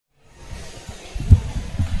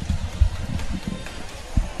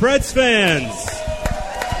Preds fans,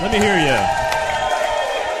 let me hear you.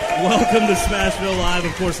 Welcome to Smashville Live,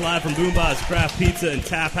 of course, live from Boomba's Craft Pizza and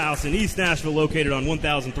Tap House in East Nashville, located on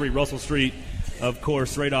 1003 Russell Street, of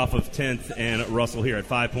course, right off of 10th and Russell here at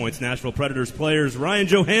 5 Points. Nashville Predators players Ryan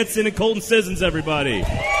Johansson and Colton Sissons, everybody.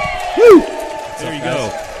 Woo! There you go.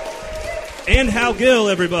 And Hal Gill,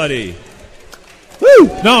 everybody. Woo!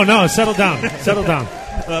 No, settle down. Settle down.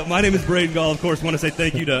 My name is Braden Gall. Of course, want to say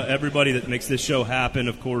thank you to everybody that makes this show happen.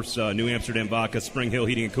 Of course, New Amsterdam Vodka, Spring Hill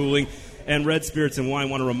Heating and Cooling, and Red Spirits and Wine.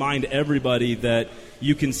 Want to remind everybody that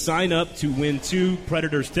you can sign up to win 2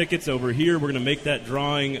 Predators tickets over here. We're going to make that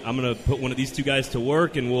drawing. I'm going to put one of these 2 guys to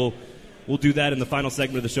work, and we'll do that in the final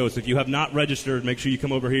segment of the show. So if you have not registered, make sure you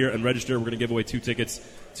come over here and register. We're going to give away 2 tickets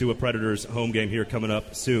to a Predators home game here coming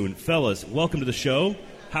up soon. Fellas, welcome to the show.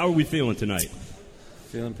 How are we feeling tonight?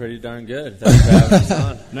 Feeling pretty darn good. Thanks for having us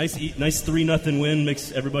on. Nice 3-0 win.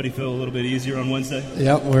 Makes everybody feel a little bit easier on Wednesday.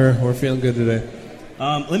 Yep, we're feeling good today.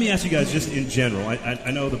 Let me ask you guys just in general.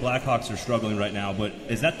 I know the Blackhawks are struggling right now, but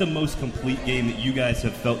is that the most complete game that you guys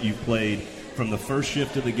have felt you've played from the first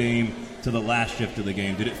shift of the game to the last shift of the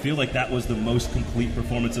game? Did it feel like that was the most complete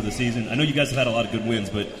performance of the season? I know you guys have had a lot of good wins,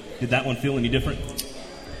 but did that one feel any different?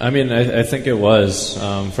 I mean, I think it was.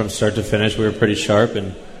 From start to finish, we were pretty sharp,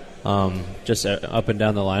 and just up and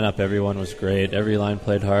down the lineup, everyone was great. Every line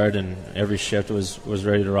played hard, and every shift was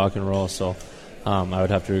ready to rock and roll. So I would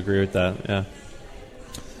have to agree with that, yeah.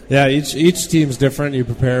 Yeah, each team's different. You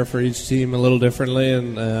prepare for each team a little differently,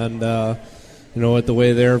 and with the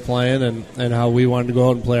way they were playing and how we wanted to go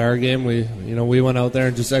out and play our game, we went out there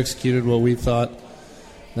and just executed what we thought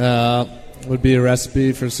would be a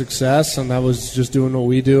recipe for success, and that was just doing what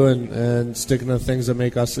we do and sticking to things that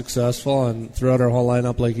make us successful. And throughout our whole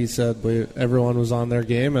lineup, like he said, everyone was on their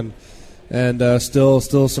game, and still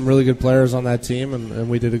some really good players on that team, and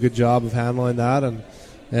we did a good job of handling that and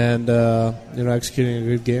executing a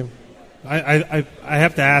good game. I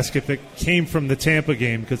have to ask if it came from the Tampa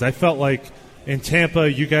game, because I felt like in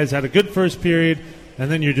Tampa you guys had a good first period, and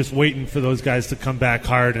then you're just waiting for those guys to come back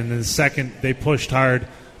hard, and then the second they pushed hard,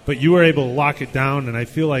 but you were able to lock it down, and I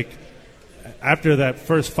feel like after that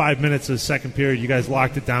first 5 minutes of the second period, you guys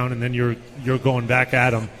locked it down, and then you're going back at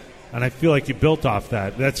them, and I feel like you built off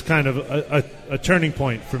that. That's kind of a turning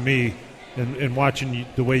point for me in watching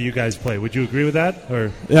the way you guys play. Would you agree with that?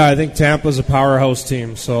 Or yeah, I think Tampa's a powerhouse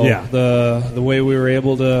team. So yeah. The way we were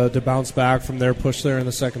able to bounce back from their push there in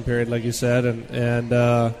the second period, like you said,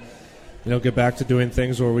 and get back to doing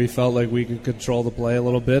things where we felt like we could control the play a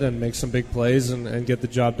little bit and make some big plays and get the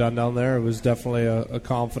job done down there. It was definitely a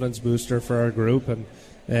confidence booster for our group,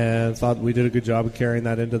 and thought we did a good job of carrying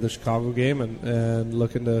that into the Chicago game and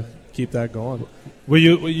looking to keep that going. Were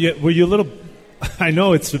you a little? I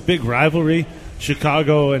know it's a big rivalry,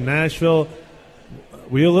 Chicago and Nashville.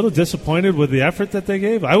 Were you a little disappointed with the effort that they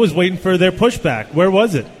gave? I was waiting for their pushback. Where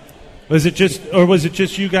was it? Was it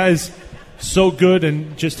just you guys so good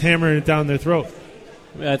and just hammering it down their throat?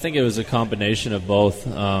 I think it was a combination of both.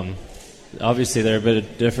 Obviously, they're a bit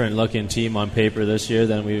of different looking team on paper this year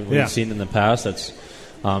than we've seen in the past.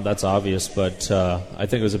 That's obvious, but I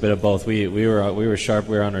think it was a bit of both. We were sharp.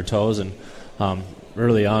 We were on our toes, and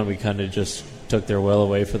early on we kind of just took their will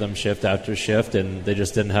away for them shift after shift, and they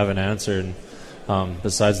just didn't have an answer. And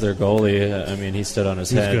besides their goalie, I mean, he stood on his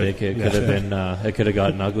head. It could have been. It could have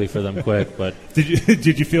gotten ugly for them quick. But did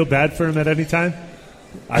you feel bad for him at any time?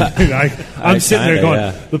 I'm sitting there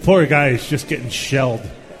going, the poor guy is just getting shelled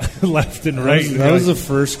left and right. That was the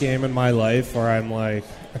first game in my life where I'm like,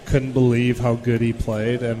 I couldn't believe how good he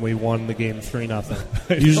played, and we won the game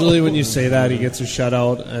 3-0. Usually when you say that, he gets a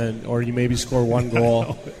shutout, or you maybe score one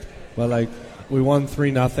goal. But we won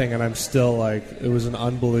 3-0, and I'm still like, it was an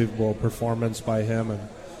unbelievable performance by him,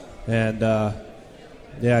 and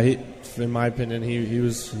he, in my opinion, he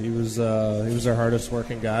was our hardest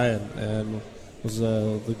working guy, and was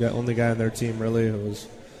the only guy on their team really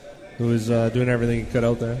who was doing everything he could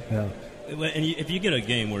out there. Yeah. And if you get a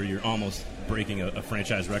game where you're almost breaking a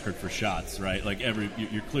franchise record for shots, right? Like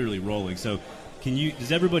you're clearly rolling. So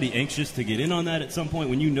is everybody anxious to get in on that at some point?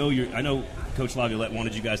 When I know Coach Laviolette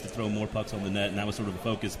wanted you guys to throw more pucks on the net, and that was sort of the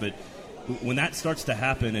focus. But when that starts to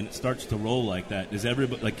happen and it starts to roll like that, does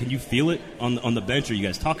everybody can you feel it on the bench? Are you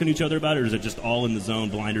guys talking to each other about it, or is it just all in the zone,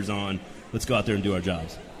 blinders on? Let's go out there and do our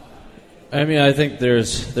jobs. I mean, I think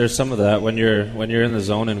there's some of that when you're in the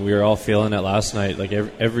zone, and we were all feeling it last night. Like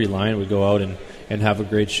every line would go out and have a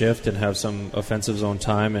great shift and have some offensive zone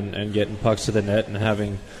time and getting pucks to the net and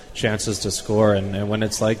having chances to score. And when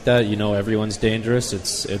it's like that, everyone's dangerous.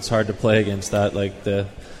 It's hard to play against that, like the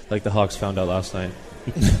Hawks found out last night.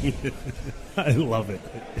 I love it.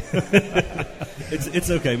 It's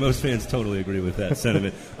okay. Most fans totally agree with that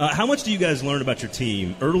sentiment. How much do you guys learn about your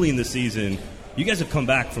team early in the season? You guys have come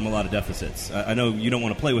back from a lot of deficits. I know you don't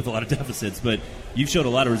want to play with a lot of deficits, but you've showed a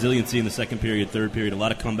lot of resiliency in the second period, third period, a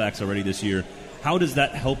lot of comebacks already this year. How does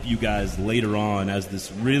that help you guys later on as this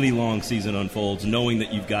really long season unfolds, knowing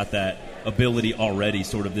that you've got that ability already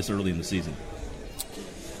sort of this early in the season?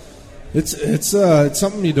 It's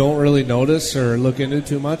something you don't really notice or look into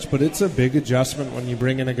too much, but it's a big adjustment when you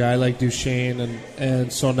bring in a guy like Duchesne,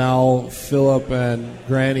 and so now Philip and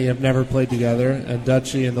Granny have never played together, and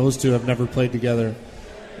Dutchie and those two have never played together,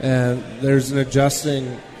 and there's an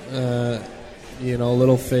adjusting,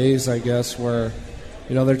 little phase, I guess, where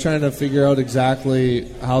they're trying to figure out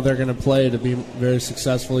exactly how they're going to play to be very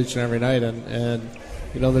successful each and every night, and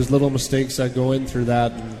there's little mistakes that go in through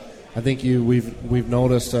that. And I think we've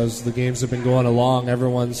noticed as the games have been going along,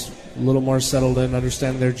 everyone's a little more settled in,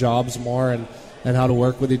 understanding their jobs more, and how to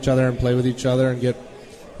work with each other and play with each other and get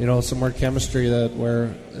some more chemistry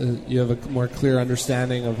where you have a more clear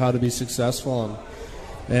understanding of how to be successful.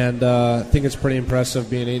 And I think it's pretty impressive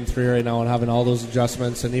being 8-3 right now and having all those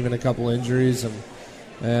adjustments and even a couple injuries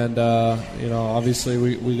and obviously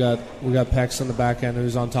we got Pex on the back end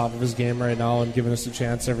who's on top of his game right now and giving us a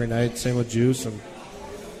chance every night. Same with Juice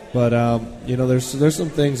But there's some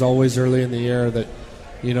things always early in the year that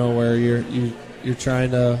where you're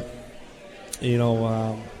trying to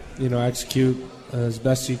execute as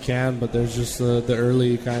best you can, but there's just the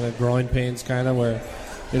early kind of growing pains where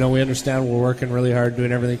we understand we're working really hard,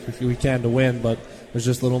 doing everything we can to win, but there's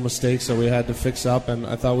just little mistakes that we had to fix up, and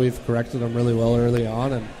I thought we've corrected them really well early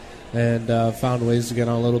on and found ways to get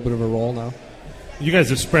on a little bit of a roll now. You guys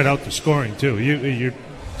have spread out the scoring too. Your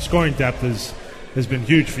scoring depth has been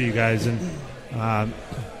huge for you guys, and I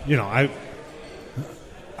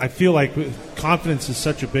feel like confidence is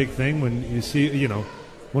such a big thing when you see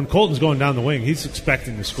when Colton's going down the wing, he's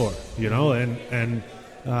expecting to score, and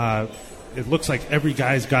it looks like every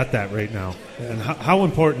guy's got that right now. And how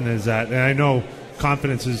important is that? And I know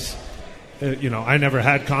confidence is, I never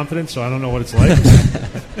had confidence, so I don't know what it's like.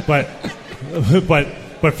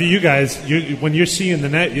 but for you guys, when you're seeing the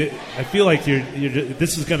net, I feel like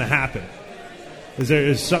this is going to happen. Is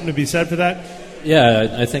there something to be said for that?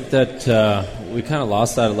 Yeah, I think that we kind of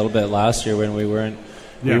lost that a little bit last year when we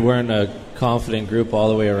weren't a confident group all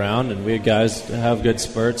the way around, and we had guys have good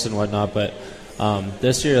spurts and whatnot. But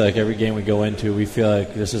this year, like every game we go into, we feel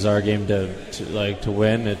like this is our game to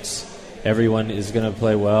win. It's everyone is going to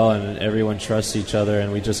play well, and everyone trusts each other,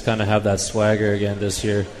 and we just kind of have that swagger again this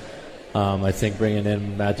year. I think bringing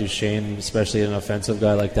in Matt Duchesne, especially an offensive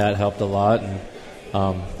guy like that, helped a lot. And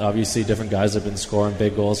obviously different guys have been scoring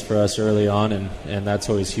big goals for us early on, and that's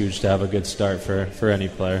always huge to have a good start for any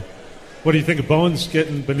player. What do you think of Bones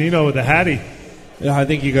getting Bonino with the Hattie? Yeah, I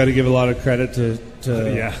think you got to give a lot of credit to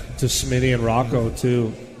Smitty and Rocco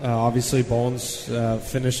too. Obviously Bones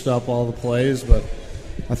finished up all the plays, but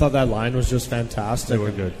I thought that line was just fantastic. They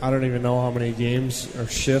were good. I don't even know how many games or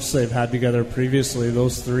shifts they've had together previously,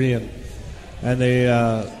 those three, and they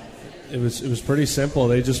it was pretty simple.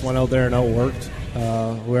 They just went out there and outworked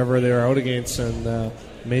whoever they were out against and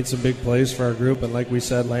made some big plays for our group. And like we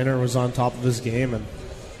said, Lehner was on top of his game, and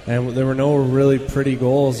there were no really pretty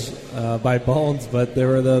goals by Bones, but they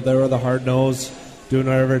were the hard nose, doing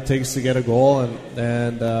whatever it takes to get a goal,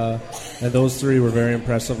 and those three were very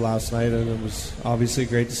impressive last night, and it was obviously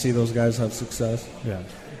great to see those guys have success. Yeah,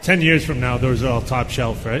 10 years from now, those are all top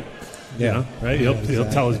shelf, right? Yeah, right. Yeah,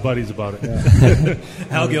 he'll tell his buddies about it. Yeah.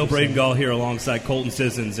 Hal Gill, Braden Gall here alongside Colton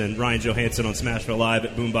Sissons and Ryan Johansson on Smashville Live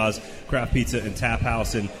at Boomba's Craft Pizza and Tap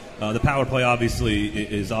House. And the power play obviously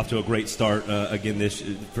is off to a great start again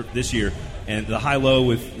this year. And the high-low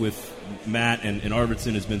with Matt and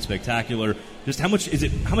Arvidsson has been spectacular. Just how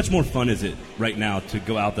much more fun is it right now to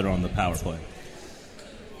go out there on the power play?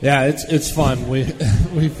 Yeah, it's fun. We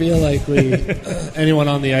feel like anyone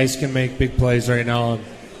on the ice can make big plays right now.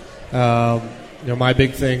 My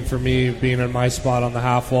big thing for me being in my spot on the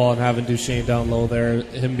half wall and having Duchesne down low there,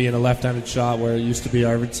 him being a left-handed shot where it used to be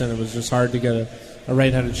Arvidsson, it was just hard to get a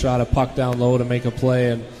right-handed shot, a puck down low to make a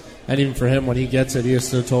play. And even for him, when he gets it, he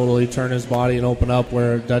has to totally turn his body and open up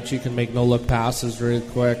where Dutchie can make no-look passes really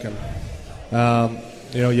quick. And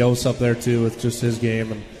Yo's up there too with just his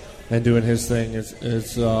game and doing his thing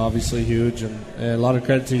is obviously huge. And a lot of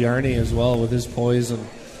credit to Yarny as well with his poise and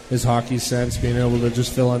his hockey sense, being able to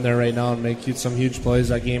just fill in there right now and make some huge plays.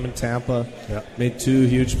 That game in Tampa, made 2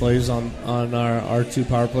 huge plays on our 2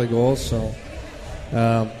 power play goals. So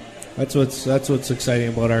that's what's exciting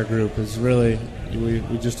about our group is really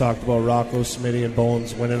we just talked about Rocco, Smitty, and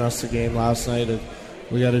Bones winning us the game last night.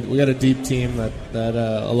 We got a deep team that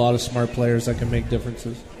a lot of smart players that can make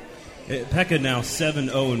differences. Pekka now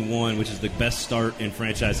 7-0-1, which is the best start in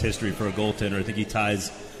franchise history for a goaltender. I think he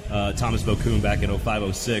ties Thomas Vokoun back in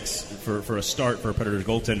 05-06 for a start for a Predators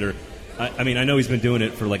goaltender. I mean, I know he's been doing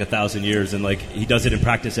it for like 1,000 years, and like he does it in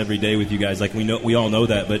practice every day with you guys. Like we all know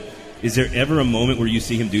that. But is there ever a moment where you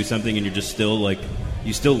see him do something and you're just still like,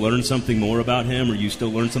 you still learn something more about him, or you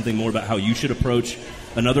still learn something more about how you should approach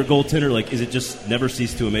another goaltender? Like, is it just never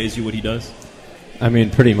cease to amaze you what he does? I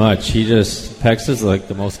mean, pretty much. Pex is like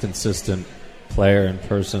the most consistent player and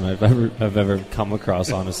person I've ever come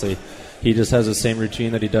across. Honestly, he just has the same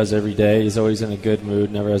routine that he does every day. He's always in a good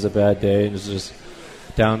mood, never has a bad day, and is just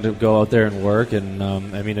down to go out there and work. And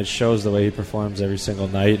I mean, it shows the way he performs every single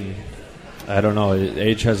night. And I don't know,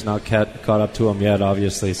 age has not caught up to him yet,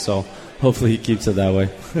 obviously. So hopefully he keeps it that way.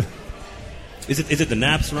 Is it the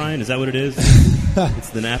naps, Ryan? Is that what it is?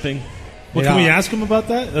 It's the napping. Well, can we ask him about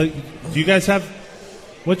that? Do you guys have?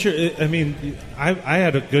 What's your? I mean, I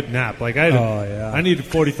had a good nap. Like I needed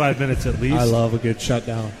 45 minutes at least. I love a good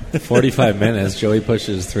shutdown. 45 minutes. Joey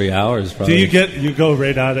pushes 3 hours. Probably. Do you go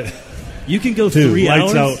right at it? You can go 2 3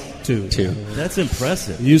 hours. Lights out. 2. That's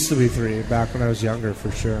impressive. It used to be 3 back when I was younger,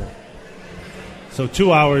 for sure. So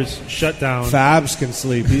 2 hours shut down. Fabs can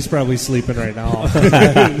sleep. He's probably sleeping right now.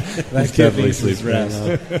 That kid needs his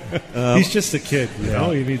rest. He's just a kid, you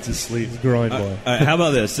know. He needs to sleep. He's a growing boy. How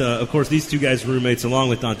about this? Of course, these two guys are roommates along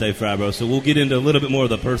with Dante Fabro, so we'll get into a little bit more of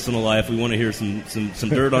the personal life. We want to hear some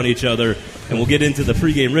dirt on each other, and we'll get into the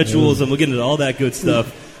pregame rituals, and we'll get into all that good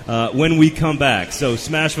stuff when we come back. So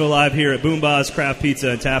Smashville Live here at Boom Boss Craft Pizza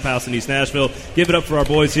and Tap House in East Nashville. Give it up for our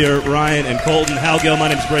boys here, Ryan and Colton. Hal Gill, my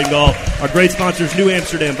name is Braden Gall. Our great sponsors, New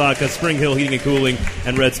Amsterdam Vodka, Spring Hill Heating and Cooling,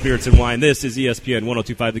 and Red Spirits and Wine. This is ESPN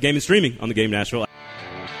 102.5. The Game is streaming on the Game Nashville.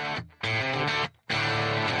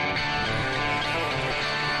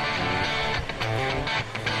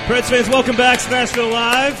 Preds fans, welcome back. Smashville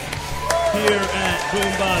Live here at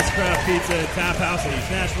Boom Boss Craft Pizza and Tap House in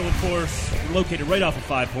East Nashville, of course, located right off of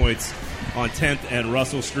 5 Points on 10th and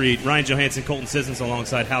Russell Street. Ryan Johansson, Colton Sissons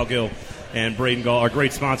alongside Hal Gill and Braden Gall. Our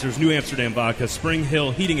great sponsors, New Amsterdam Vodka, Spring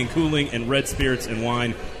Hill Heating and Cooling, and Red Spirits and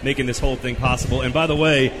Wine, making this whole thing possible. And by the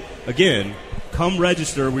way, again, come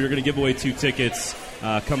register. We are going to give away 2 tickets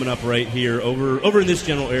coming up right here over in this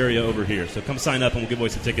general area over here. So come sign up and we'll give away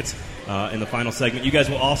some tickets in the final segment. You guys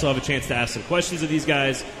will also have a chance to ask some questions of these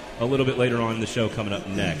guys a little bit later on in the show coming up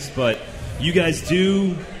next. But you guys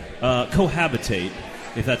do cohabitate,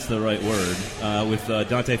 if that's the right word, with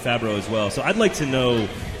Dante Fabro as well. So I'd like to know,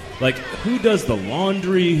 like, who does the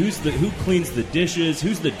laundry? Who cleans the dishes?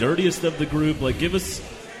 Who's the dirtiest of the group? Like, give us,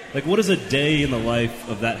 like, what does a day in the life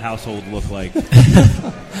of that household look like?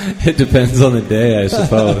 It depends on the day, I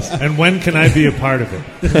suppose. And when can I be a part of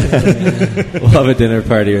it? We'll have a dinner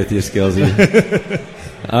party with you, Skillsy.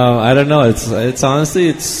 I don't know. It's honestly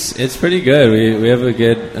it's pretty good. We have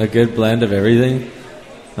a good blend of everything.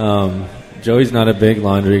 Joey's not a big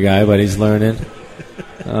laundry guy, but he's learning.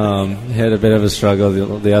 He had a bit of a struggle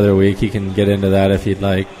the other week. He can get into that if he'd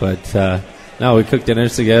like. But no, we cook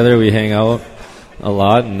dinners together. We hang out a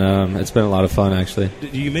lot, and it's been a lot of fun, actually. Do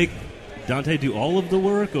you make Dante do all of the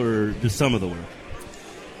work or just some of the work?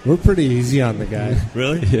 We're pretty easy on the guy.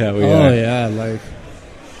 Really? Yeah, we are. Oh, yeah, like...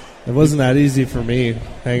 It wasn't that easy for me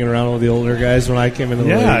hanging around with the older guys when I came into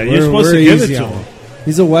the league. Yeah, you're supposed to give it to him.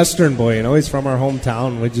 He's a Western boy, you know. He's from our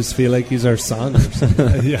hometown. We just feel like he's our son.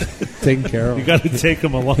 Yeah, taking care of him. You got to take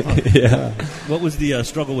him along. Yeah. What was the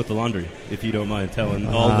struggle with the laundry, if you don't mind telling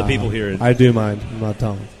all the people here? I do mind. I'm not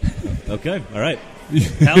telling. Okay, all right.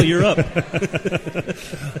 Hal, you're up.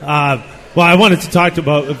 Well, I wanted to talk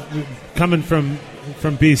about coming from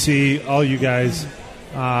BC, all you guys.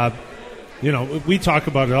 You know, we talk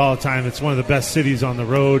about it all the time. It's one of the best cities on the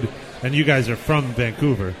road, and you guys are from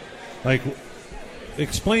Vancouver. Like,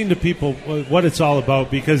 explain to people what it's all about,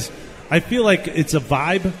 because I feel like it's a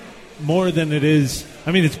vibe more than it is.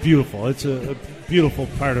 I mean, it's beautiful. It's a beautiful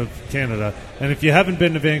part of Canada, and if you haven't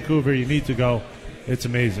been to Vancouver, you need to go. It's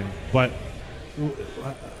amazing. But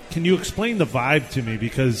can you explain the vibe to me?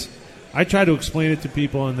 Because I try to explain it to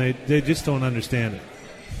people, and they just don't understand it.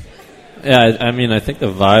 Yeah, I mean, I think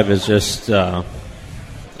the vibe is just,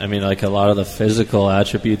 like a lot of the physical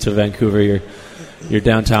attributes of Vancouver. You're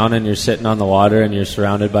downtown and you're sitting on the water and you're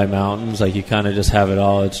surrounded by mountains. Like, you kind of just have it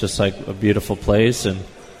all. It's just like a beautiful place, and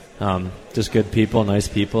just good people, nice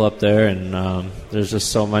people up there, and there's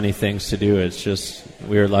just so many things to do. It's just,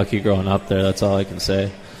 we were lucky growing up there. That's all I can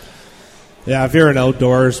say. Yeah, if you're an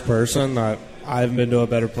outdoors person, I haven't been to a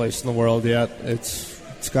better place in the world yet.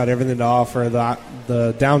 It's got everything to offer.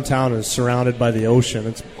 The downtown is surrounded by the ocean.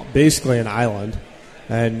 It's basically an island.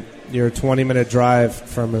 and you're a 20-minute drive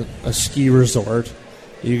from a ski resort.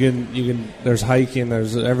 You can. There's hiking.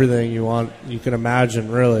 There's everything you want. You can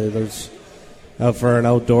imagine. Really, there's for an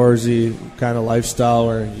outdoorsy kind of lifestyle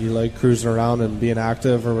where you like cruising around and being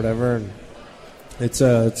active or whatever. And it's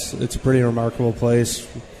a pretty remarkable place.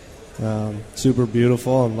 Super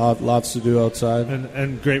beautiful and lots to do outside.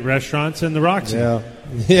 And great restaurants in the Roxy.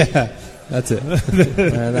 Yeah, that's it.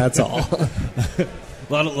 And that's all.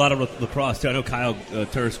 A lot of lacrosse too. I know Kyle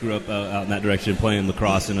Turris grew up out in that direction playing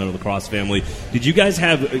lacrosse in a lacrosse family. Did you guys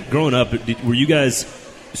have, growing up, were you guys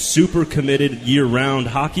super committed year-round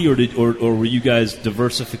hockey, or were you guys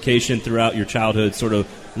diversification throughout your childhood, sort of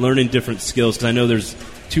learning different skills? Because I know there's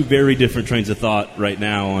two very different trains of thought right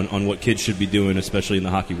now on what kids should be doing, especially in the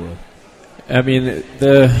hockey world. I mean,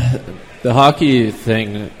 the hockey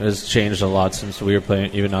thing has changed a lot since we were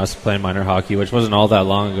playing, even us playing minor hockey, which wasn't all that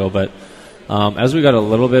long ago, but as we got a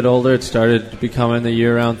little bit older, it started becoming the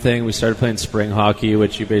year-round thing. We started playing spring hockey,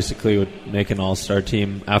 which you basically would make an all-star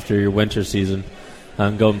team after your winter season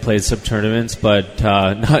and go and play some tournaments, but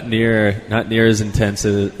not near as intense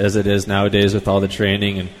as it is nowadays with all the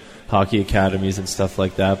training and hockey academies and stuff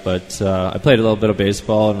like that. But I played a little bit of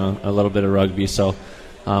baseball and a little bit of rugby, so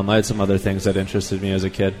I had some other things that interested me as a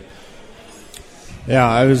kid. Yeah,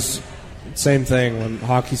 I was same thing. When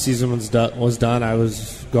hockey season was done, I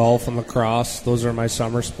was golf and lacrosse. Those are my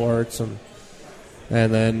summer sports, and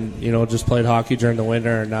then just played hockey during the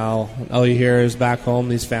winter. And now all you hear is back home,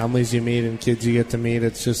 these families you meet and kids you get to meet.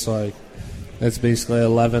 It's just like it's basically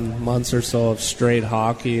 11 months or so of straight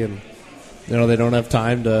hockey, and they don't have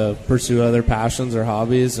time to pursue other passions or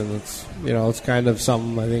hobbies, and it's kind of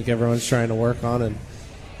something I think everyone's trying to work on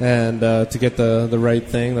and to get the right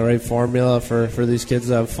thing, the right formula for these kids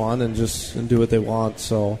to have fun and do what they want.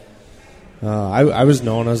 So I was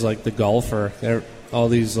known as like the golfer. All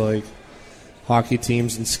these like hockey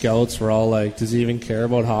teams and scouts were all like, does he even care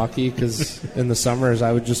about hockey? Because in the summers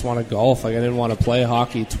I would just want to golf. Like I didn't want to play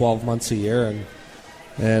hockey 12 months a year.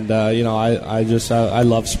 And I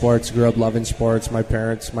love sports. Grew up loving sports. My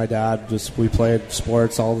parents, my dad, we played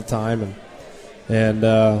sports all the time.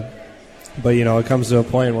 But it comes to a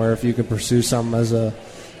point where if you can pursue something as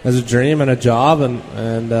a dream and a job,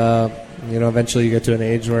 and eventually you get to an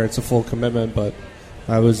age where it's a full commitment. But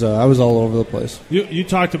I was all over the place. You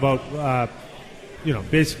talked about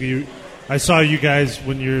basically I saw you guys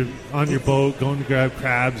when you're on your boat going to grab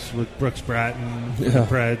crabs with Brooks Bratton and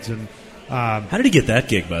Preds and. How did he get that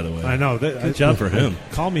gig, by the way? I know. Good job for him.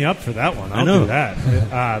 Call me up for that one. I know. Do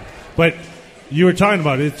that. But you were talking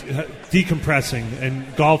about it, decompressing,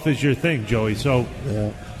 and golf is your thing, Joey. So,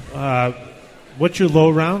 what's your low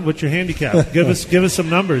round? What's your handicap? Give us some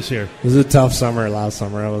numbers here. It was a tough summer last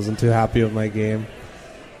summer. I wasn't too happy with my game.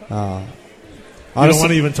 You don't want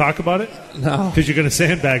to even talk about it? No. Because you're going to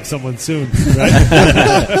sandbag someone soon,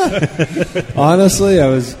 right? Honestly,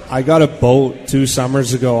 I got a boat 2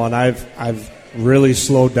 summers ago, and I've really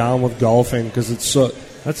slowed down with golfing because it's so.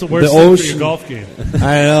 That's the worst thing for your golf game.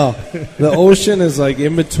 I know. The ocean is like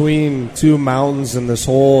in between 2 mountains and this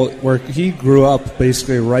whole where he grew up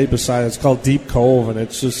basically right beside it. It's called Deep Cove, and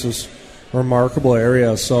it's just this remarkable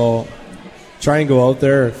area. So try and go out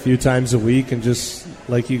there a few times a week and just,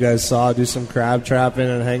 like you guys saw, do some crab trapping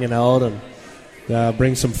and hanging out, and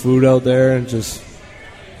bring some food out there and just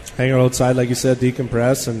hang out outside, like you said,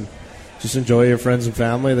 decompress and just enjoy your friends and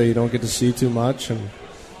family that you don't get to see too much. And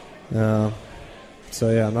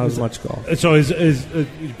not as much golf. So is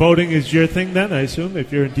boating is your thing then, I assume,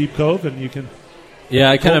 if you're in Deep Cove and you can... Yeah,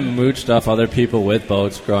 I kind of mooched off other people with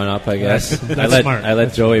boats growing up, I guess. That's smart. I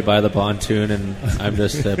let Joey buy the pontoon, and I'm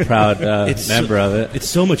just a proud member of it. It's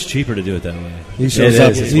so much cheaper to do it that way. He shows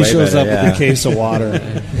up with a case of water.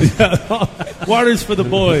 Water's for the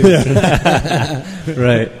boys.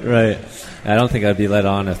 Right. I don't think I'd be let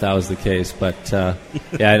on if that was the case. But,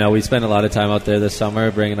 I know we spent a lot of time out there this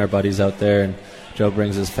summer, bringing our buddies out there, and Joe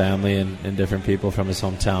brings his family and different people from his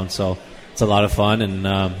hometown. So it's a lot of fun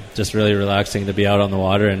and just really relaxing to be out on the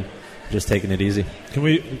water and just taking it easy. Can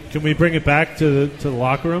we bring it back to the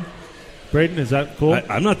locker room? Braden, is that cool?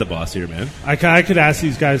 I'm not the boss here, man. I could ask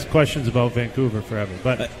these guys questions about Vancouver forever,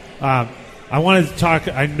 but I wanted to talk.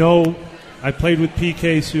 I know I played with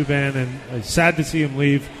PK Subban, and it's sad to see him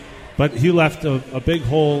leave, but he left a big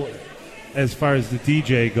hole as far as the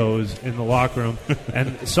DJ goes in the locker room.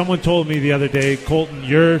 And someone told me the other day, Colton,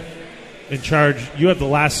 you're in charge. You have the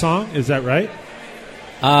last song, is that right?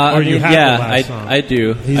 The last song? I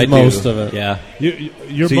do. He's most of it. Yeah.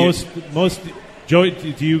 You're most. Joey,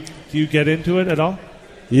 do you get into it at all?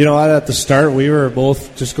 You know what? At the start, we were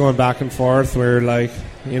both just going back and forth. We were like,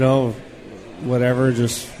 whatever,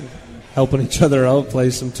 just helping each other out, play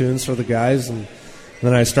some tunes for the guys, and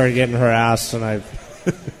then I started getting harassed, and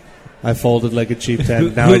I folded like a cheap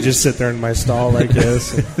tent. Now I just sit there in my stall like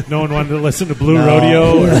this. No one wanted to listen to Blue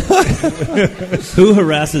Rodeo. Or who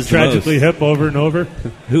harasses Tragically the most? Hip over and over?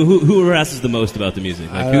 Who harasses the most about the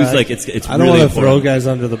music? Like, who's like it's I don't really want to throw guys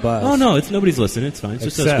under the bus. Oh no, it's nobody's listening. It's fine. It's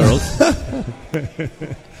just us girls.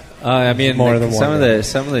 I mean, More than some one. of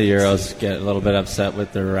the Euros get a little bit upset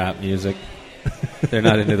with their rap music. They're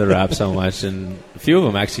not into the rap so much, and a few of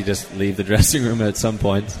them actually just leave the dressing room at some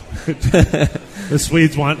point. The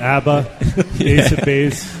Swedes want ABBA, Ace of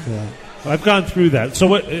Base. Yeah. I've gone through that.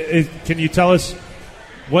 So, can you tell us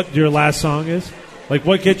what your last song is? Like,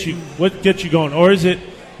 what gets you going, or is it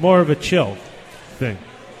more of a chill thing?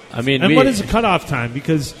 I mean, and what is the cutoff time?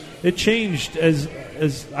 Because it changed as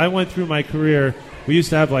I went through my career. We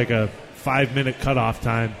used to have like a 5-minute cutoff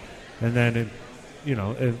time, and then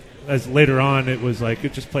as later on it was like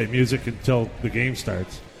it just play music until the game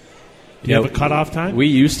starts. Do you have a cutoff time? We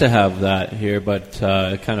used to have that here, but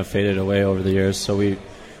it kind of faded away over the years. So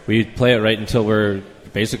we play it right until we're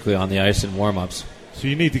basically on the ice in warm-ups. So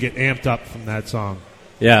you need to get amped up from that song.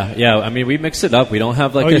 Yeah. I mean, we mix it up. We don't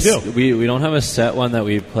have like we don't have a set one that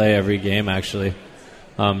we play every game. Actually,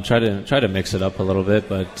 try to mix it up a little bit,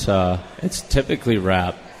 but it's typically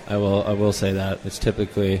rap. I will say that it's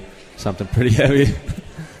typically something pretty heavy.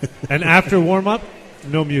 And after warm-up,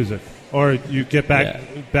 no music. Or you get back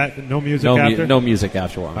no music after? No music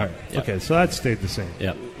after warm-up. All right. Yep. Okay, so that stayed the same.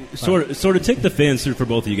 Yep. Sort of take the fans through, for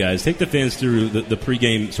both of you guys. Take the fans through the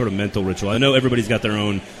pregame sort of mental ritual. I know everybody's got their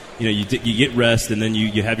own. You get rest, and then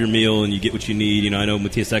you have your meal, and you get what you need. I know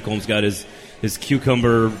Matthias Ekholm's got his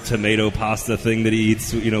cucumber tomato pasta thing that he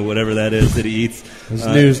eats. Whatever that is that he eats. It's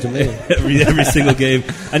news to me. Every single game.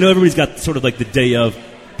 I know everybody's got sort of like the day of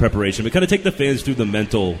preparation, but kind of take the fans through the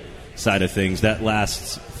mental side of things. That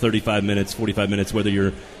lasts 35 minutes, 45 minutes, whether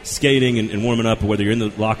you're skating and warming up, or whether you're in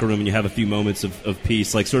the locker room and you have a few moments of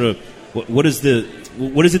peace. Like, sort of, what is it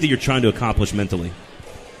that you're trying to accomplish mentally?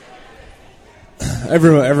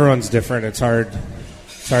 Everyone's different. It's hard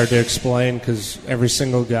to explain because every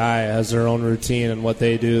single guy has their own routine and what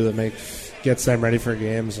they do that gets them ready for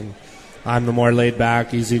games. And I'm the more laid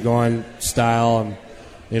back, easygoing style, and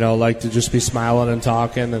like to just be smiling and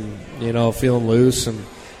talking and feeling loose. And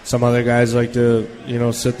some other guys like to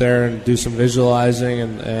sit there and do some visualizing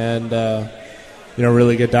and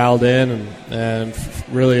really get dialed in, and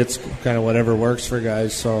really it's kind of whatever works for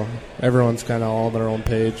guys. So everyone's kind of all on their own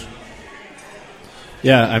page.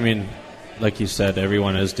 Yeah, I mean, like you said,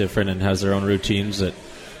 everyone is different and has their own routines that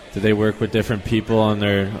they work with different people on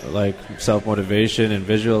their like self-motivation and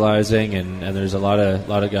visualizing, and there's a lot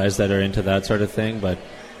of guys that are into that sort of thing. But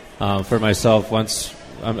for myself,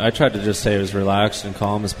 I tried to just stay as relaxed and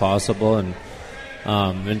calm as possible, and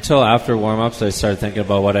until after warm-ups, I started thinking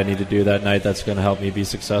about what I need to do that night that's going to help me be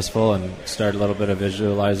successful, and start a little bit of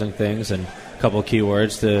visualizing things and couple key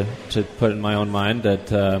words to put in my own mind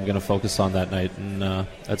that I'm going to focus on that night, and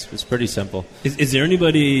it's pretty simple. Is there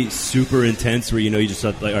anybody super intense where you just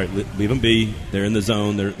like, all right, leave them be? They're in the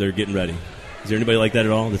zone. They're getting ready. Is there anybody like that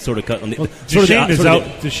at all? That's sort of cut on the. Duchesne is out.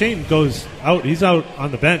 Duchesne goes out. He's out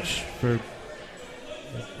on the bench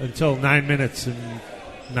until 9 minutes and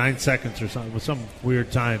 9 seconds or something, with some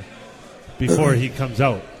weird time before he comes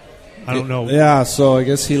out. I don't know. Yeah, so I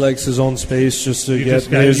guess he likes his own space just to get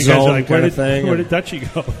his zone kind of thing. Where did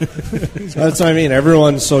Dutchie go? That's what I mean.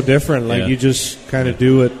 Everyone's so different. Like, you just kind of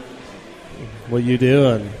do what you do,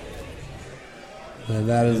 and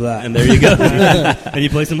that is that. And there you go. And you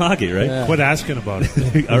play some hockey, right? Yeah. Quit asking about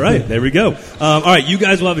it. All right, there we go. All right, you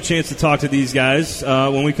guys will have a chance to talk to these guys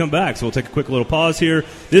when we come back. So we'll take a quick little pause here.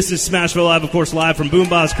 This is Smashville Live, of course, live from Boom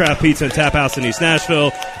Boss Craft Pizza and Tap House in East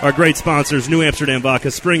Nashville. Our great sponsors, New Amsterdam Vodka,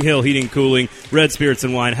 Spring Hill Heating and Cooling, Red Spirits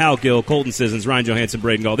and Wine, Hal Gill, Colton Sissons, Ryan Johansson,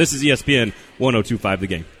 Braden Gall. This is ESPN 102.5 The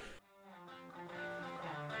Game.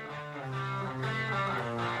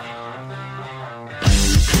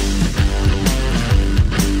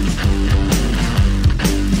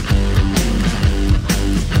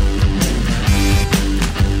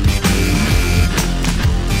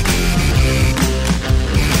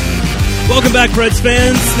 Welcome back, Preds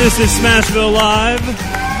fans. This is Smashville Live.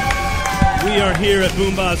 We are here at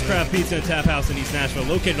Boom Boss Craft Pizza and Tap House in East Nashville,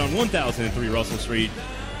 located on 1003 Russell Street.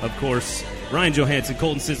 Of course, Ryan Johansson,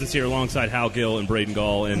 Colton Sissons here alongside Hal Gill and Braden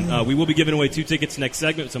Gall. And we will be giving away 2 tickets next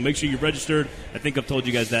segment, so make sure you're registered. I think I've told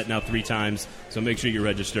you guys that now 3 times, so make sure you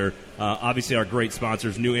register. Obviously, our great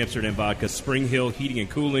sponsors, New Amsterdam Vodka, Spring Hill Heating and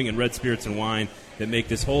Cooling, and Red Spirits and Wine that make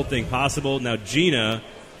this whole thing possible. Now, Gina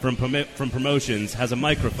from Promotions has a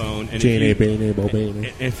microphone, and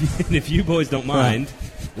if you boys don't mind,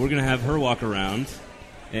 we're going to have her walk around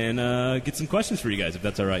and get some questions for you guys, if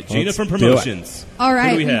that's all right. Gina from Promotions. All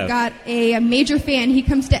right, we've got a major fan. He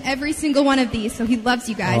comes to every single one of these, so he loves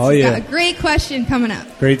you guys. Oh, He's yeah. got a great question coming up.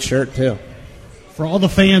 Great shirt, too. For all the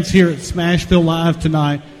fans here at Smashville Live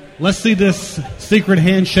tonight, let's see this secret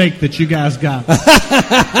handshake that you guys got.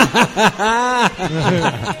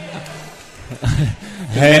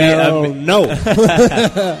 Hell no.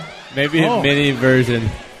 Maybe a mini version.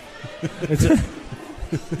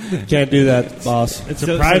 Can't do that, boss. It's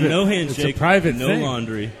a private. no handshake, It's a private no thing.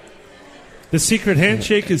 laundry. The secret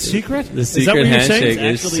handshake is secret. The Is that secret what you're saying?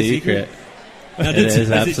 handshake It's is actually secret. Now, It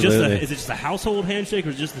is, absolutely. Is it just a household handshake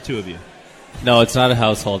or just the two of you? No, it's not a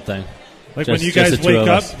household thing. Like Just- when you just guys the two wake of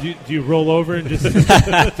up, us. do you roll over and just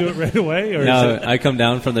do it right away? Or No, is I come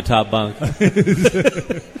down from the top bunk.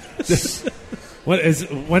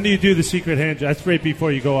 when do you do the secret handshake? That's right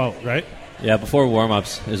before you go out, right? Yeah, before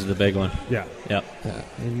warm-ups is the big one. Yeah. Yep.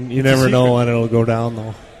 You never know when it'll go down,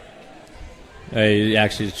 though.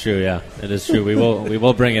 Actually, it's true. Yeah, it is true. We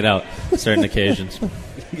will bring it out certain occasions.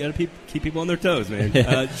 You got to keep people on their toes, man.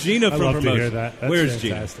 Gina I from love Promotions. to hear that. That's Where's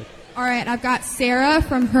fantastic. All right, I've got Sarah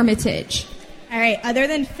from Hermitage. All right, other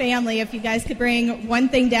than family, if you guys could bring one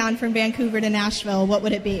thing down from Vancouver to Nashville, what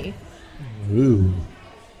would it be? Ooh.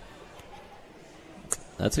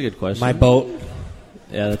 That's a good question. My boat.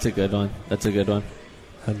 Yeah, that's a good one. That's a good one.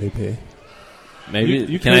 MVP. Maybe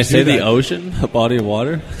You can could I say do the that. ocean, a body of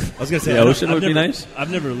water? I was gonna say The I don't- ocean I've would be never- nice. I've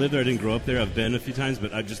never lived there. I didn't grow up there. I've been a few times,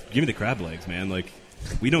 but I just give me the crab legs, man. Like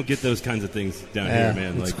we don't get those kinds of things down here,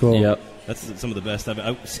 man. That's Like cool. Yep. that's some of the best.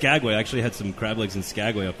 Skagway I actually had some crab legs in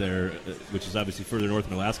Skagway up there, which is obviously further north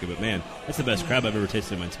in Alaska. But man, that's the best crab I've ever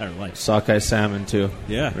tasted in my entire life. Sockeye salmon too.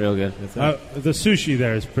 Yeah, Real good. The sushi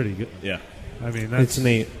there is pretty good. Yeah. I mean, that's It's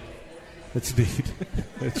neat. It's neat.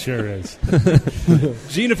 It sure is.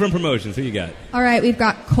 Gina from Promotions. Who you got? All right, we've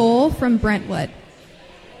got Cole from Brentwood.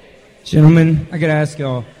 Gentlemen, I gotta ask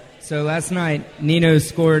y'all. So last night, Nino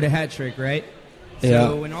scored a hat trick, right? Yeah.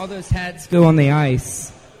 So when all those hats go on the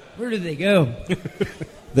ice, where do they go?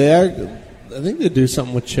 I think they do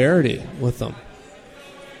something with charity with them.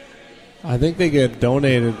 I think they get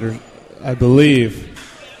donated, or I believe.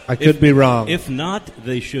 I could be wrong. If not,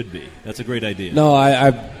 they should be. That's a great idea. No,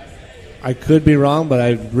 I could be wrong, but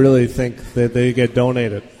I really think that they get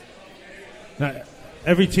donated. Now,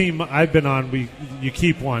 every team I've been on, you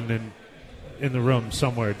keep one in the room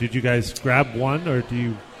somewhere. Did you guys grab one, or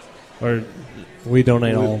we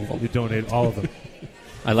donate all of them? You donate all of them.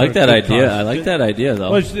 I like For that good idea. cause. I like that idea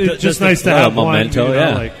though. Well, it's Does just the- nice to Well, have a one. memento, you know,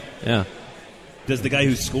 yeah. like- Yeah. Does the guy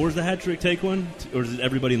who scores the hat trick take one, or is it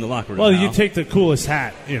everybody in the locker room? Well, now? you take the coolest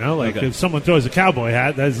hat. You know, like Okay. if someone throws a cowboy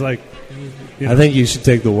hat, that's like. You know, I think you should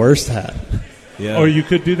take the worst hat. Yeah. or you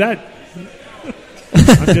could do that.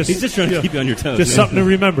 I'm just, He's just trying to you know, keep you on your toes. Just man. something to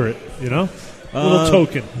remember it. You know, a little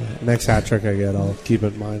token. Next hat trick I get, I'll keep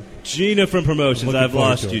it in mind. Gina from Promotions. Looking I've forward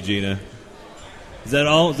lost to you, it. Gina. Is that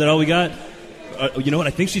all? Is that all we got? You know what?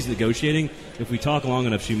 I think she's negotiating. If we talk long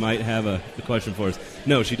enough, she might have a question for us.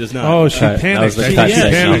 No, she does not. Oh, she That was panicked. the She cut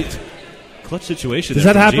panicked. Clutch situation. Does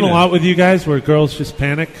there that from happen Gina. a lot with you guys, where girls just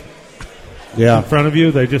panic in Yeah, front of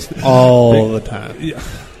you? They just all the time.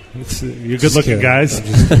 you're good-looking kidding. guys.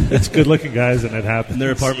 It's good-looking guys, and it happens. And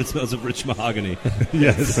their apartment smells of rich mahogany.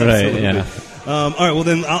 Yes, Right. absolutely. Yeah. All right. Well,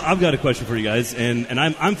 then I've got a question for you guys, and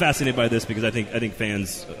I'm fascinated by this because I think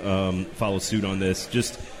fans follow suit on this.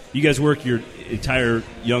 Just you guys work your entire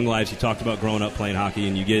young lives. You talked about growing up playing hockey,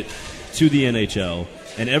 and you get to the NHL,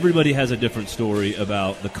 and everybody has a different story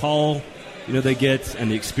about the call, they get,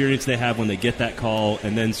 and the experience they have when they get that call,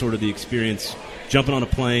 and then sort of the experience jumping on a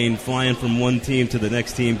plane, flying from one team to the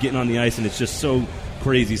next team, getting on the ice, and it's just so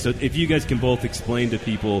crazy. So if you guys can both explain to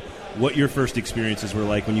people what your first experiences were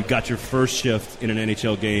like when you got your first shift in an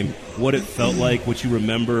NHL game, what it felt like, what you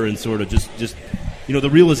remember, and sort of just the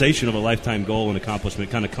realization of a lifetime goal and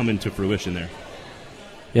accomplishment kind of coming to fruition there.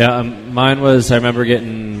 Yeah, mine was, I remember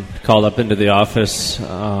getting called up into the office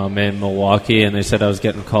in Milwaukee, and they said I was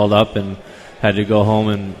getting called up and had to go home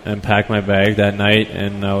and pack my bag that night,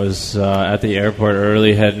 and I was at the airport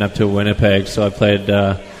early heading up to Winnipeg, so I played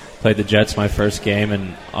the Jets my first game,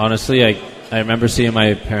 and honestly, I remember seeing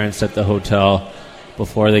my parents at the hotel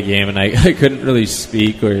before the game, and I couldn't really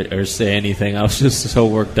speak or say anything. I was just so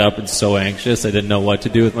worked up and so anxious, I didn't know what to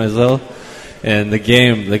do with myself. And the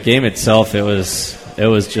game itself, it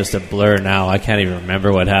was just a blur now. I can't even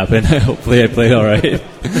remember what happened. Hopefully I played all right.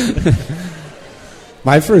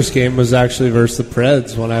 My first game was actually versus the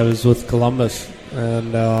Preds when I was with Columbus.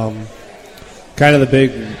 And kind of the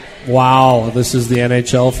big, wow, this is the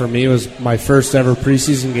NHL for me, was my first ever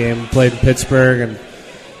preseason game. Played in Pittsburgh, and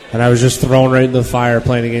And I was just thrown right into the fire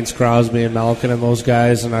playing against Crosby and Malkin and those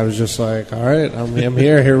guys, and I was just like, all right, I'm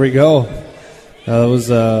here. Here we go. That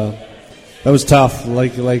was tough.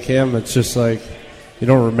 Like him, it's just like you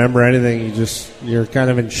don't remember anything. You're kind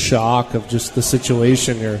of in shock of just the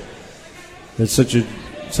situation. It's such a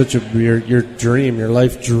your dream, your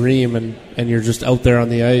life dream, and you're just out there on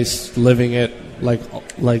the ice living it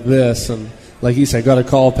like this. And like he said, got a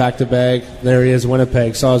call, packed a bag. There he is,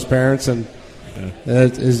 Winnipeg. Saw his parents, and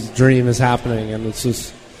his dream is happening. And it's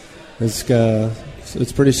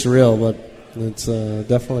pretty surreal, but it's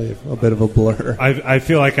definitely a bit of a blur. I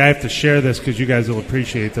feel like I have to share this because you guys will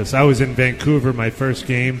appreciate this. I was in Vancouver my first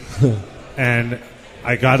game, and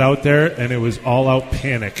I got out there, and it was all-out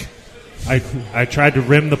panic. I tried to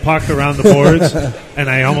rim the puck around the boards, and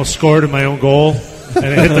I almost scored in my own goal, and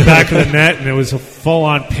it hit the back of the net, and it was a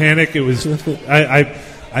full-on panic. It was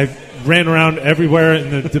I ran around everywhere in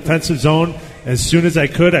the defensive zone. As soon as I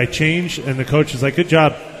could, I changed, and the coach was like, "Good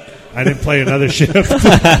job." I didn't play another shift.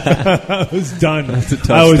 I was done.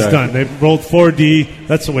 I was done. They rolled 4D.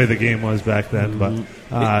 That's the way the game was back then.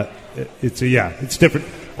 But it's different.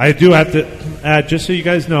 I do have to add, just so you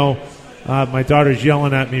guys know, my daughter's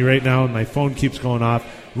yelling at me right now, and my phone keeps going off.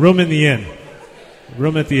 Room in the inn.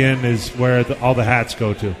 Room at the inn is where all the hats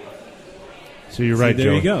go to. So you're right,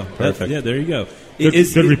 there Joe. You go. Perfect. Yeah, there you go.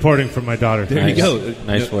 Good reporting from my daughter. There you go.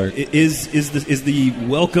 Nice work. Is the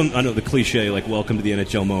welcome? I know the cliche, like welcome to the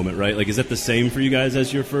NHL moment, right? Like, is that the same for you guys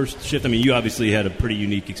as your first shift? I mean, you obviously had a pretty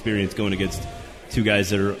unique experience going against two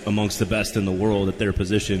guys that are amongst the best in the world at their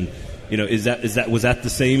position. You know, was that the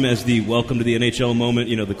same as the welcome to the NHL moment?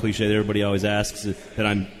 You know, the cliche that everybody always asks that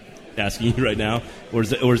I'm asking you right now, or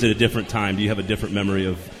is it a different time? Do you have a different memory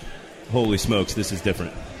of? Holy smokes, this is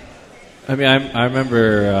different. I mean, I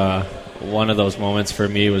remember one of those moments for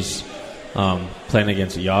me was playing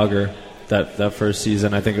against Jágr that first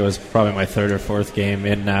season. I think it was probably my third or fourth game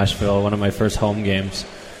in Nashville, one of my first home games,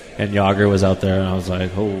 and Jágr was out there, and I was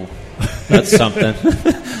like, oh, that's something.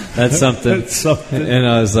 That's something. That's something. And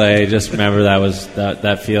I was like, I just remember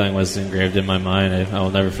that feeling was engraved in my mind. I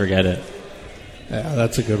will never forget it. Yeah,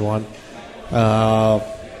 that's a good one.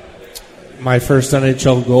 My first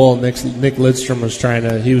NHL goal, Nick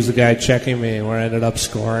Lidstrom he was the guy checking me where I ended up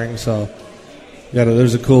scoring. So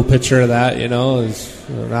there's a cool picture of that, you know. He's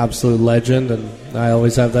an absolute legend, and I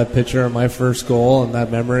always have that picture of my first goal and that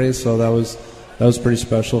memory. So that was pretty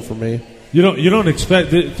special for me. You don't expect.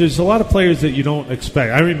 There's a lot of players that you don't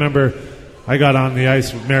expect. I remember I got on the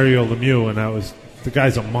ice with Mario Lemieux, and the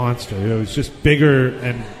guy's a monster. It was just bigger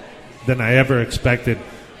than I ever expected.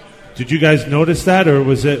 Did you guys notice that, or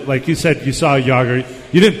was it like you said? You saw Jágr.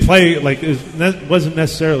 You didn't play like it wasn't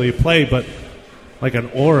necessarily a play, but like an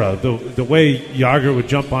aura. The way Jágr would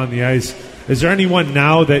jump on the ice. Is there anyone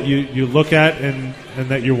now that you look at and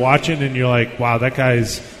that you're watching and you're like, wow, that guy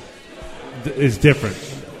is different,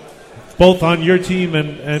 both on your team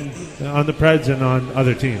and on the Preds and on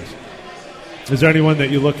other teams? Is there anyone that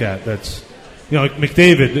you look at that's, you know, like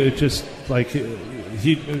McDavid? It just like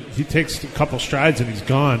he takes a couple strides and he's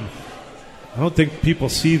gone. I don't think people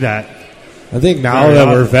see that. I think now that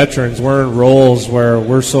we're veterans, we're in roles where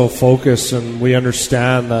we're so focused and we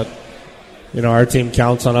understand that, you know, our team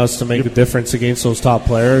counts on us to make a difference against those top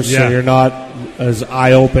players. Yeah. So you're not as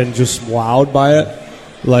eye-open, just wowed by it.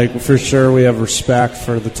 Like, for sure, we have respect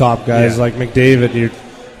for the top guys. Like McDavid, you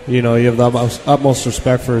have the utmost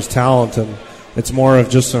respect for his talent, and it's more of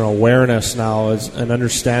just an awareness now, as an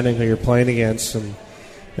understanding who you're playing against, and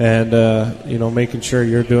making sure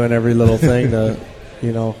you're doing every little thing to,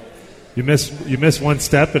 you know. You miss one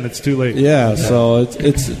step and it's too late. Yeah, so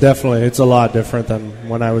it's definitely a lot different than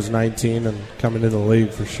when I was 19 and coming into the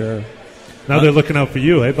league for sure. Now they're looking out for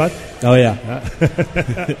you, eh, bud? Oh yeah.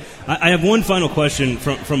 I have one final question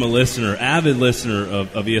from a listener, avid listener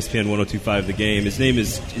of ESPN 102.5 The Game. His name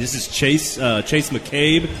is Chase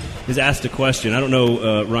McCabe. Has asked a question. I don't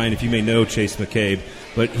know, Ryan, if you may know Chase McCabe,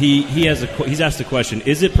 but he's asked a question.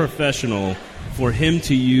 Is it professional for him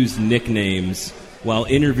to use nicknames while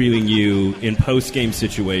interviewing you in post-game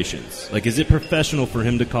situations? Like, is it professional for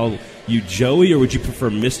him to call you Joey, or would you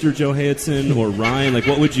prefer Mr. Johansson or Ryan? Like,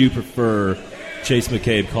 what would you prefer Chase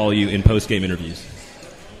McCabe call you in post-game interviews?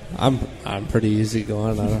 I'm pretty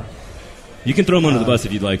easygoing. You can throw him under the bus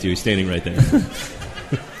if you'd like to. He's standing right there.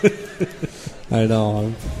 I know.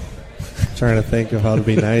 I'm trying to think of how to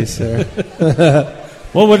be nice there.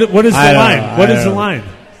 Well, what is the line? What is the line?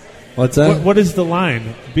 What's that? What is the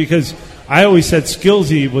line? Because I always said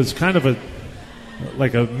Skillsy was kind of a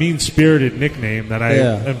mean-spirited nickname that I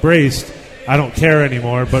embraced. I don't care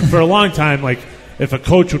anymore. But for a long time, like, if a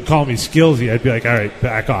coach would call me skillsy, I'd be like, all right,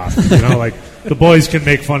 back off. Like the boys can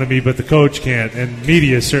make fun of me, but the coach can't, and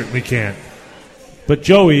media certainly can't. But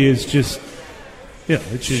Joey is just,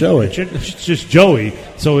 it's just Joey.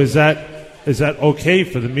 So is that okay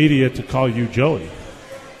for the media to call you Joey?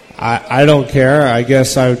 I don't care. I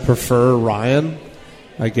guess I would prefer Ryan.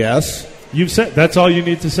 I guess you've said that's all you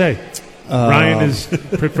need to say. Ryan is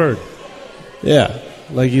preferred. Yeah,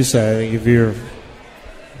 like you said, I think if you're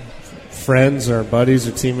friends or buddies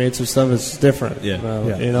or teammates or stuff, it's different.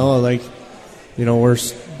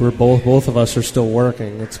 We're both of us are still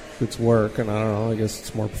working. It's work, and I don't know. I guess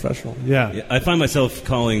it's more professional. Yeah, I find myself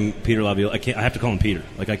calling Peter Laviolette. I have to call him Peter.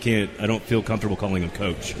 Like I don't feel comfortable calling him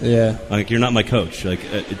coach. Yeah, like you're not my coach. Like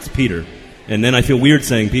it's Peter, and then I feel weird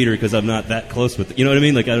saying Peter because I'm not that close with. You know what I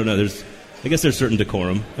mean? Like I don't know. I guess there's certain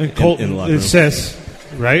decorum in the locker room. It says,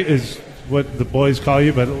 right? Is what the boys call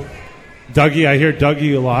you, but. Dougie, I hear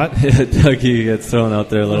Dougie a lot. Dougie gets thrown out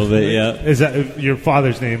there a little bit, yeah. Is that your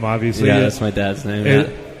father's name, obviously? Yeah, that's my dad's name,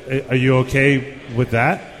 Are you okay with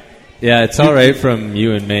that? Yeah, it's all right from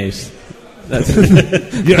you and Mace. So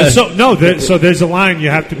there's a line.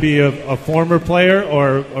 You have to be a former player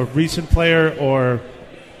or a recent player, or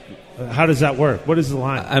how does that work? What is the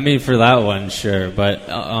line? I mean, for that one, sure. But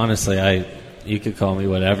honestly, you could call me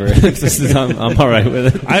whatever. I'm all right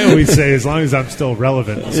with it. I always say as long as I'm still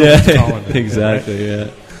relevant. Exactly,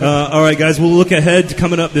 yeah. All right, guys, we'll look ahead to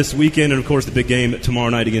coming up this weekend, and, of course, the big game tomorrow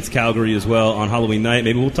night against Calgary as well on Halloween night.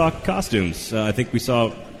 Maybe we'll talk costumes. I think we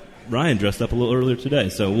saw Ryan dressed up a little earlier today,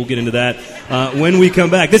 so we'll get into that when we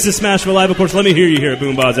come back. This is Smashville Live. Of course, let me hear you here at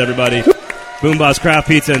Boom Baz, everybody. Boom Baz Craft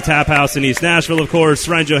Pizza and Tap House in East Nashville, of course.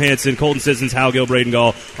 Ryan Johansson, Colton Sissons, Hal Gill, Braden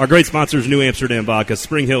Gall. Our great sponsors, New Amsterdam Vodka,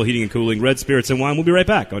 Spring Hill Heating and Cooling, Red Spirits and Wine. We'll be right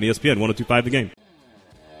back on ESPN 102.5 The Game.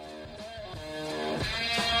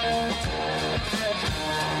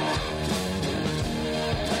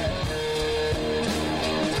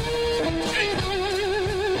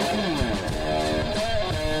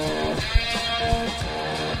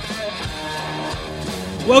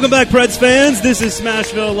 Welcome back, Preds fans. This is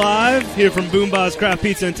Smashville Live here from Boom Baz Craft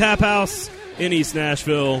Pizza and Tap House in East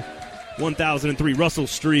Nashville, 1003 Russell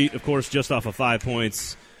Street, of course, just off of 5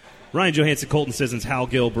 Points. Ryan Johansson, Colton Sissons, Hal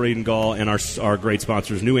Gill, Braden Gall, and our great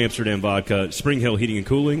sponsors, New Amsterdam Vodka, Spring Hill Heating and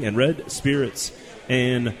Cooling, and Red Spirits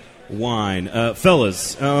and Wine.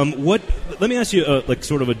 Fellas, let me ask you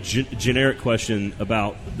sort of a generic question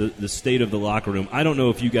about the state of the locker room. I don't know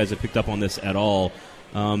if you guys have picked up on this at all.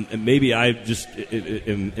 And maybe I just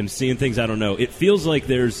am seeing things I don't know. It feels like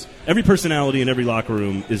every personality in every locker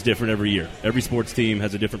room is different every year. Every sports team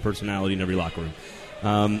has a different personality in every locker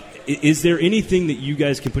room. Is there anything that you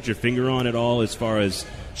guys can put your finger on at all as far as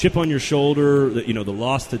chip on your shoulder, the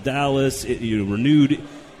loss to Dallas, renewed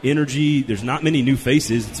energy? There's not many new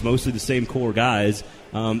faces. It's mostly the same core guys.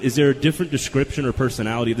 Is there a different description or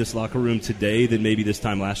personality of this locker room today than maybe this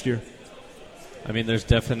time last year? I mean, there's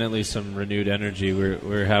definitely some renewed energy.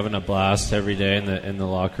 We're having a blast every day in the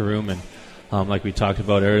locker room, and like we talked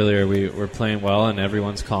about earlier, we're playing well, and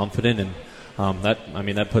everyone's confident, and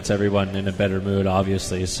that puts everyone in a better mood,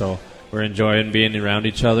 obviously. So we're enjoying being around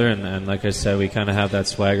each other, and like I said, we kind of have that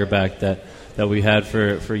swagger back that we had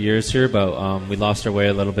for years here, but we lost our way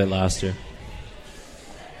a little bit last year.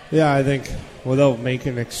 Yeah, I think without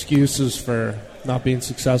making excuses for not being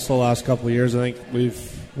successful the last couple of years, I think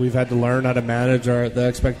we've had to learn how to manage the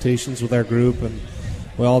expectations with our group, and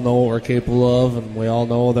we all know what we're capable of, and we all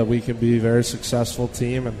know that we can be a very successful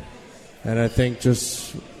team, and I think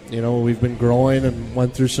just we've been growing and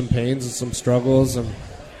went through some pains and some struggles,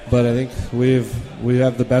 but I think we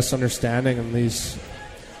have the best understanding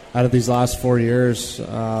out of these last 4 years.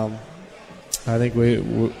 I think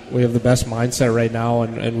we have the best mindset right now,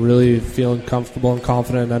 and really feeling comfortable and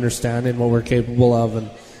confident and understanding what we're capable of, and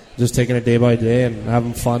just taking it day by day and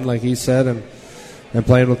having fun, like he said, and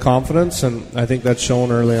playing with confidence. And I think that's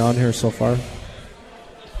shown early on here so far.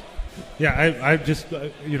 Yeah, I just,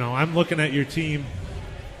 I'm looking at your team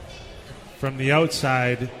from the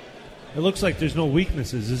outside. It looks like there's no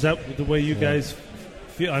weaknesses. Is that the way you guys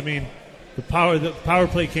feel? I mean, the power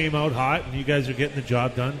play came out hot, and you guys are getting the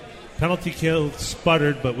job done. Penalty kill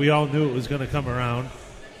sputtered, but we all knew it was going to come around.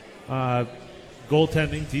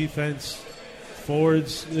 Goaltending, defense,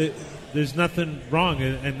 forwards, there's nothing wrong,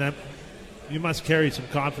 and that you must carry some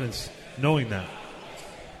confidence knowing that.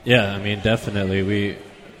 Yeah, I mean, definitely.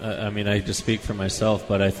 I just speak for myself,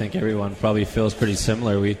 but I think everyone probably feels pretty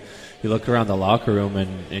similar. You look around the locker room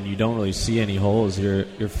and you don't really see any holes. You're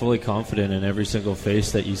fully confident in every single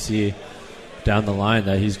face that you see down the line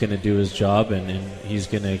that he's going to do his job and he's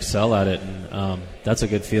going to excel at it, and that's a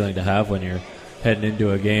good feeling to have when you're heading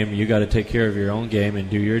into a game. You got to take care of your own game and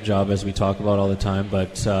do your job, as we talk about all the time.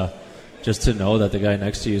 But just to know that the guy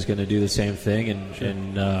next to you is going to do the same thing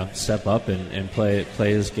and step up and play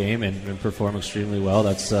his game and perform extremely well,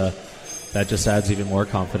 that just adds even more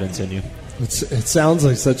confidence in you. It sounds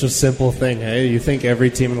like such a simple thing. Hey, you think every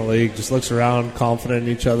team in the league just looks around confident in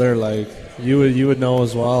each other? Like you would know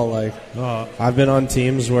as well. Like I've been on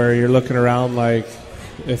teams where you're looking around like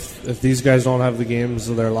if these guys don't have the games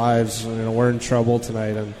of their lives, we're in trouble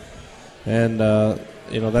tonight. And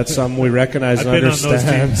that's something we recognize and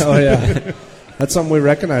understand. Oh yeah. That's something we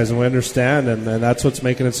recognize and we understand, and that's what's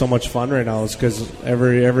making it so much fun right now, is because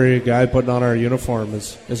every guy putting on our uniform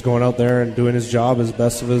is going out there and doing his job as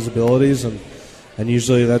best of his abilities, and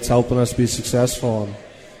usually that's helping us be successful,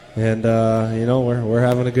 and we're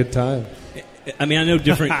having a good time. I mean, I know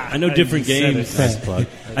different games. I know different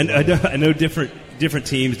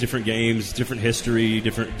teams, different games, different history,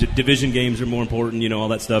 different division games are more important, all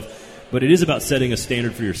that stuff. But it is about setting a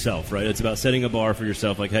standard for yourself, right? It's about setting a bar for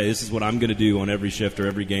yourself, like, hey, this is what I'm going to do on every shift or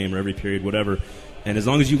every game or every period, whatever. And as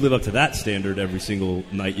long as you live up to that standard every single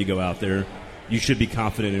night you go out there, you should be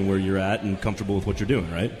confident in where you're at and comfortable with what you're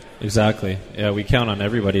doing, right? Exactly. Yeah, we count on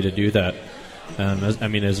everybody to do that.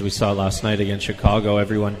 As we saw last night against Chicago,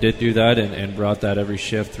 everyone did do that and brought that every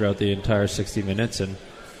shift throughout the entire 60 minutes. And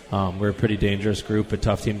we're a pretty dangerous group, a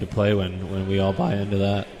tough team to play when we all buy into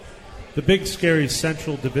that. The big, scary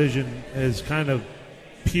Central Division has kind of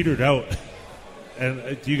petered out.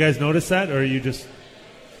 And do you guys notice that? Or are you just,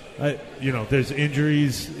 there's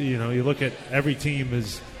injuries. You look at every team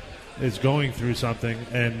is going through something.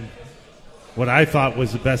 And what I thought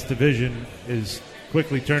was the best division is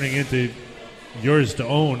quickly turning into yours to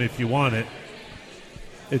own if you want it.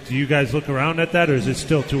 Do you guys look around at that, or is it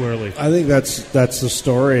still too early? I think that's the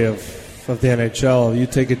story of the NHL. You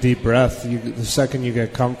take a deep breath. The second you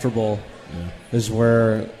get comfortable is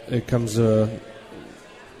where it comes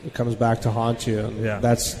back to haunt you. And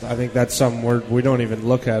I think that's something we don't even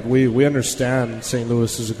look at. We understand St.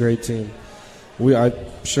 Louis is a great team. I'm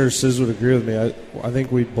sure Sis would agree with me. I think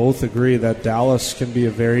we both agree that Dallas can be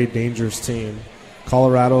a very dangerous team.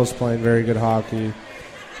 Colorado is playing very good hockey.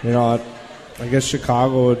 I guess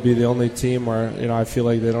Chicago would be the only team where I feel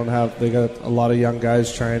like they got a lot of young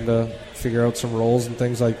guys trying to figure out some roles and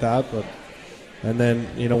things like that. And then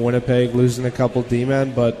Winnipeg losing a couple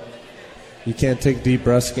D-men, but you can't take deep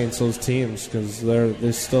breaths against those teams because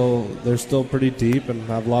they're still pretty deep and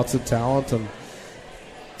have lots of talent. And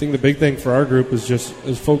I think the big thing for our group is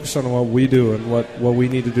focus on what we do and what we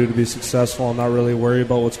need to do to be successful, and not really worry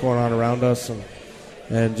about what's going on around us,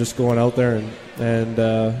 and just going out there and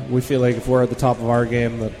we feel like if we're at the top of our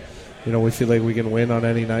game that we feel like we can win on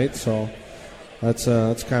any night. So that's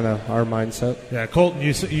kind of our mindset. Yeah, Colton,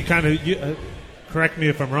 you kind of correct me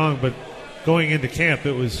if I'm wrong, but going into camp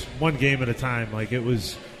it was one game at a time. Like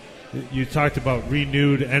you talked about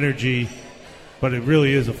renewed energy, but it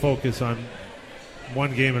really is a focus on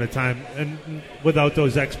one game at a time, and without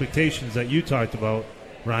those expectations that you talked about,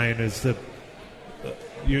 Ryan, is that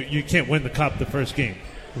you can't win the cup the first game.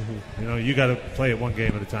 Mm-hmm. You got to play it one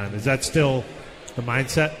game at a time. Is that still the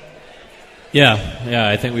mindset? Yeah,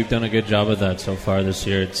 I think we've done a good job of that so far this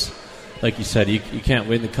year. It's like you said, you can't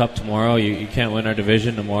win the cup tomorrow. You can't win our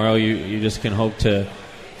division tomorrow. You just can hope to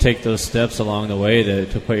take those steps along the way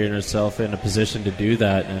to put yourself in a position to do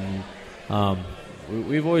that. And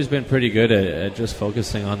we've always been pretty good at just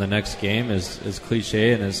focusing on the next game, as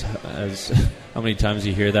cliche and as how many times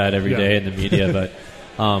you hear that every day in the media, but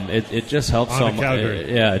it just helps so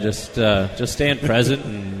much. Just staying present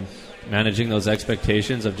and managing those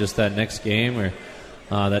expectations of just that next game or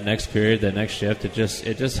that next period, that next shift. It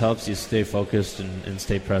just helps you stay focused and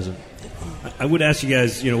stay present. I would ask you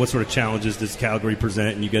guys, what sort of challenges does Calgary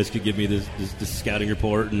present, and you guys could give me this scouting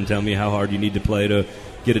report and tell me how hard you need to play to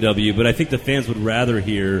get a W. But I think the fans would rather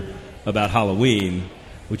hear about Halloween,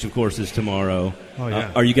 which of course is tomorrow. Oh,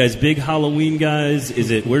 yeah. Are you guys big Halloween guys?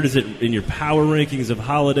 Where does it in your power rankings of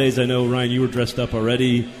holidays? I know, Ryan, you were dressed up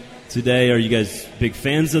already today. Are you guys big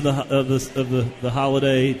fans of the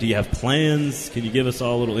holiday? Do you have plans? Can you give us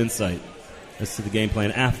all a little insight as to the game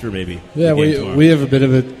plan after maybe? Yeah, we have a bit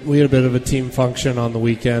of a team function on the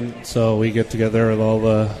weekend, so we get together with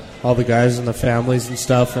all the guys and the families and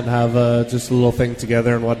stuff, and have just a little thing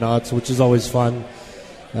together and whatnot, which is always fun.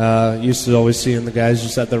 Used to always seeing the guys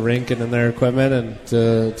just at the rink and in their equipment,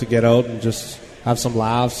 and to get out and just have some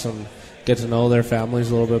laughs and get to know their families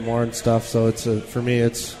a little bit more and stuff. So for me,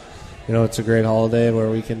 it's a great holiday where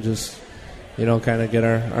we can just kind of get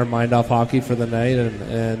our mind off hockey for the night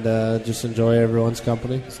and just enjoy everyone's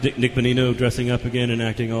company. Is Nick Bonino dressing up again and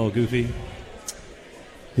acting all goofy?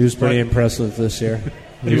 He was pretty impressive this year.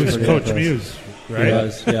 He was pretty Coach impressive. Muse, right? He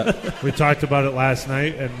was, yeah. We talked about it last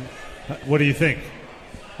night, and what do you think?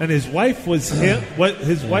 And his wife was him. What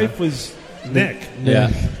his wife was Nick.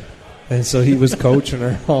 Yeah. And so he was coaching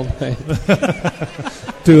her all night,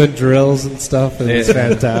 doing drills and stuff. It was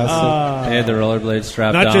fantastic. They had the rollerblades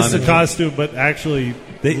strapped on. Not just the costume, but actually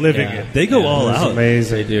living it. They go all It was out.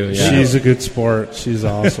 amazing. They do, yeah. She's a good sport. She's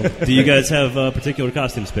awesome. Do you guys have particular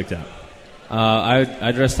costumes picked out?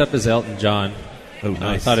 I dressed up as Elton John. Oh, I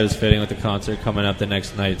nice. thought it was fitting with the concert coming up the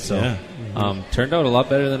next night. So, Yeah. turned out a lot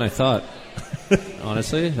better than I thought.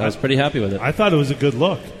 Honestly, I was pretty happy with it. I thought it was a good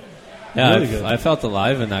look. Yeah, really good. I felt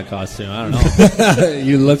alive in that costume. I don't know.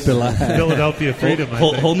 You looked alive. Philadelphia Freedom. I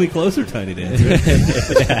think. Hold me closer, Tiny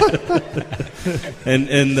Dancer.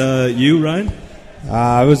 And you, Ryan?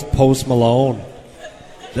 I was Post Malone.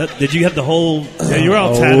 Did you have the whole? Yeah, you were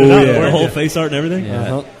all Oh, tatted up. yeah. The weren't whole you? face art and everything.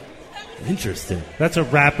 Yeah. Uh-huh. Interesting. That's a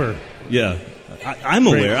rapper. Yeah, I'm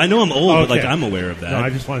aware. I know I'm old, but Okay. I'm aware of that. No, I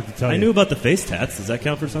just wanted to tell you. I knew about the face tats. Does that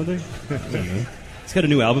count for something? I don't know. He's got a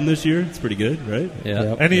new album this year. It's pretty good, right?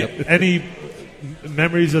 Yeah. Yep. Any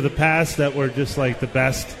memories of the past that were just like the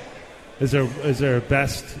best? Is there a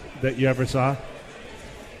best that you ever saw?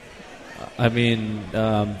 I mean,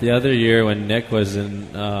 the other year when Nick was in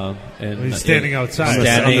He's standing outside.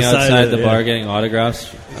 standing On the side outside of the it, bar yeah. getting autographs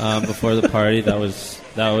before the party, that was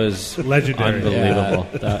Legendary. unbelievable.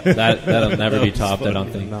 That'll never be topped. I don't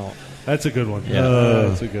think. No. That's a good one. Yeah.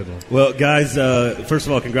 That's a good one. Well, guys, first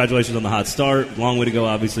of all, congratulations on the hot start. Long way to go,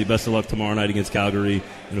 obviously. Best of luck tomorrow night against Calgary.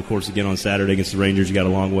 And, of course, again on Saturday against the Rangers. You got a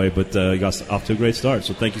long way, but you got off to a great start.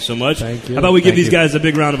 So thank you so much. Thank you. How about we give Thank these you. guys a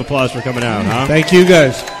big round of applause for coming out, huh? Thank you,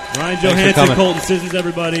 guys. Ryan for Johansson, coming. Colton Sissons,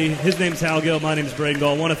 everybody. His name's Hal Gill. My name's Braden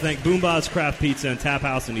Gall. I want to thank Boomboss Craft Pizza and Tap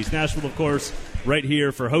House in East Nashville, of course, right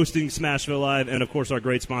here for hosting Smashville Live, and, of course, our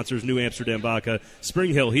great sponsors, New Amsterdam Vodka,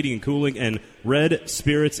 Spring Hill Heating and Cooling, and Red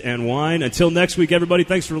Spirits and Wine. Until next week, everybody,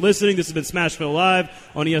 thanks for listening. This has been Smashville Live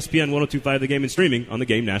on ESPN 102.5 The Game and streaming on the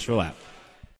Game Nashville app.